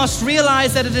 We must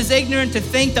realize that it is ignorant to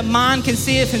think that man can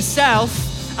save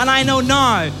himself. And I know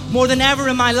now, more than ever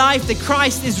in my life, that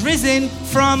Christ is risen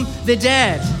from the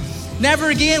dead. Never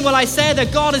again will I say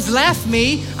that God has left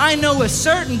me. I know with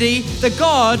certainty that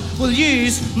God will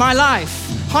use my life.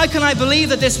 How can I believe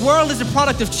that this world is a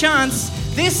product of chance?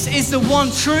 This is the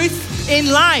one truth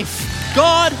in life.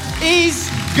 God is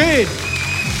good.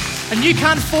 And you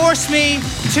can't force me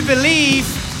to believe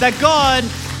that God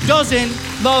doesn't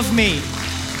love me.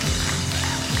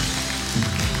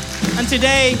 And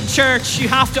today, church, you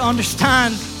have to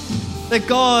understand that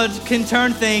God can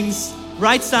turn things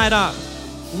right side up.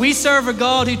 We serve a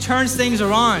God who turns things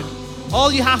around. All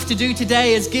you have to do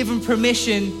today is give Him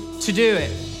permission to do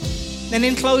it. And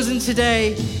in closing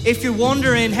today, if you're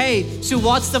wondering, hey, so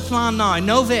what's the plan now?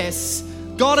 Know this,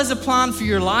 God has a plan for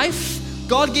your life.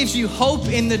 God gives you hope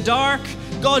in the dark.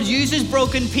 God uses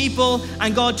broken people,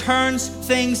 and God turns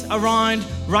things around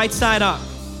right side up.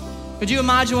 Could you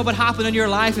imagine what would happen in your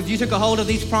life if you took a hold of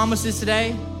these promises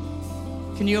today?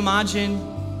 Can you imagine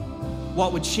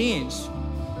what would change?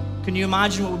 Can you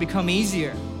imagine what would become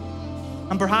easier?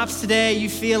 And perhaps today you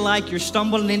feel like you're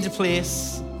stumbling into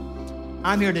place.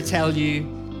 I'm here to tell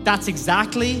you that's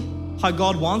exactly how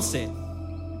God wants it.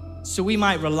 So we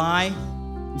might rely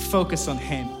and focus on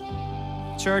Him.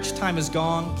 Church, time is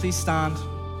gone. Please stand.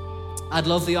 I'd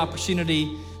love the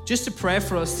opportunity just to pray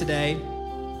for us today.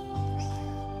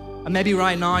 And maybe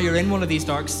right now you're in one of these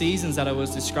dark seasons that I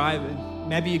was describing.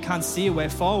 Maybe you can't see a way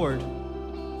forward.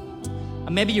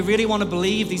 And maybe you really want to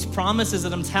believe these promises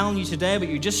that I'm telling you today, but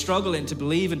you're just struggling to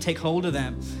believe and take hold of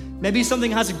them. Maybe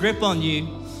something has a grip on you.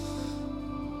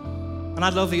 And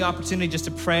I'd love the opportunity just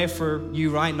to pray for you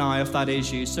right now if that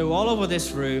is you. So all over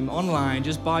this room, online,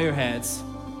 just bow your heads.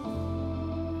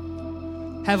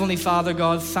 Heavenly Father,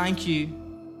 God, thank you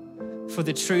for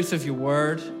the truth of your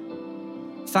word.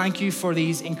 Thank you for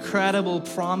these incredible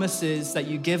promises that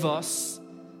you give us,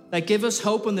 that give us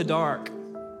hope in the dark,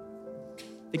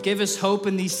 that give us hope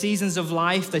in these seasons of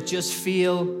life that just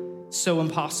feel so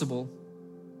impossible.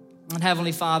 And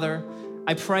Heavenly Father,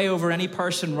 I pray over any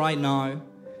person right now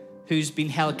who's been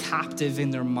held captive in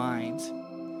their mind,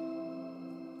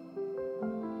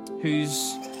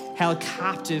 who's held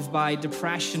captive by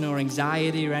depression or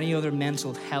anxiety or any other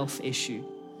mental health issue.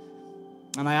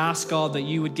 And I ask, God, that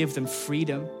you would give them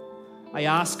freedom. I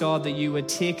ask, God, that you would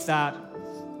take that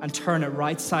and turn it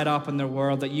right side up in their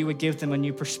world, that you would give them a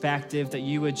new perspective, that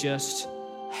you would just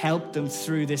help them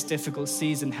through this difficult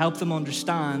season, help them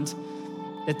understand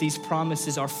that these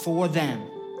promises are for them.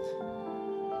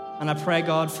 And I pray,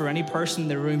 God, for any person in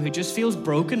the room who just feels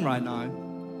broken right now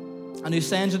and who's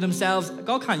saying to themselves,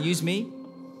 God can't use me.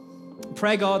 I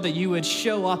pray, God, that you would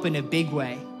show up in a big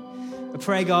way. I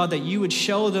pray, God, that you would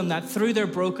show them that through their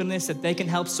brokenness that they can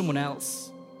help someone else.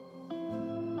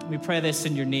 We pray this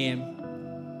in your name.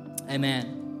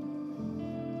 Amen.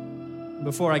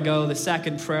 Before I go, the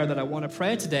second prayer that I want to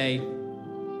pray today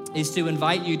is to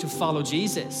invite you to follow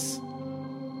Jesus.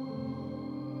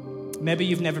 Maybe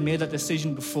you've never made that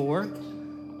decision before.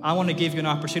 I want to give you an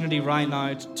opportunity right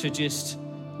now to just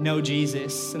know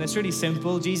Jesus. And it's really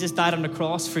simple. Jesus died on the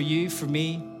cross for you, for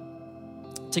me,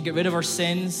 to get rid of our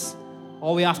sins.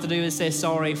 All we have to do is say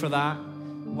sorry for that.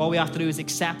 All we have to do is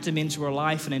accept him into our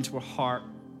life and into our heart.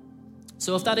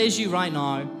 So if that is you right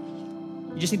now,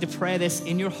 you just need to pray this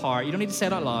in your heart. You don't need to say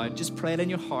it out loud. Just pray it in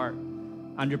your heart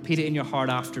and repeat it in your heart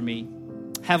after me.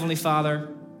 Heavenly Father,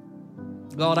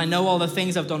 God, I know all the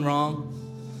things I've done wrong.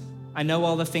 I know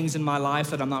all the things in my life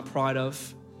that I'm not proud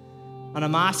of. And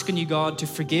I'm asking you, God, to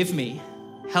forgive me.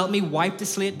 Help me wipe the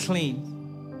slate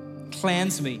clean.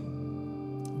 Cleanse me.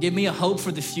 Give me a hope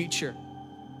for the future.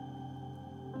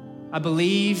 I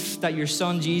believe that your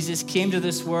son Jesus came to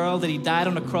this world, that he died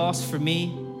on the cross for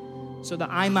me so that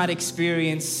I might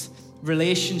experience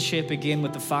relationship again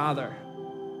with the Father.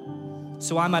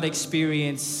 So I might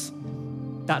experience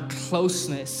that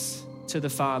closeness to the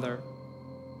Father.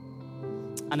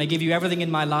 And I give you everything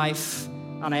in my life,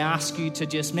 and I ask you to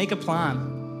just make a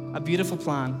plan, a beautiful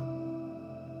plan.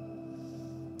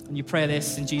 And you pray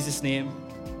this in Jesus' name,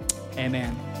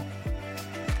 amen.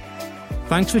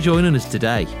 Thanks for joining us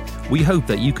today. We hope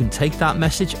that you can take that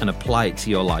message and apply it to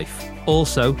your life.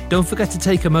 Also, don't forget to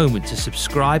take a moment to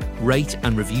subscribe, rate,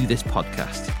 and review this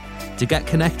podcast. To get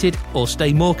connected or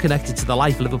stay more connected to the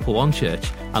life of Liverpool One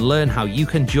Church and learn how you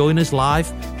can join us live,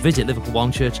 visit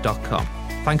liverpoolonechurch.com.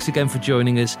 Thanks again for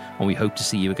joining us, and we hope to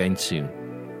see you again soon.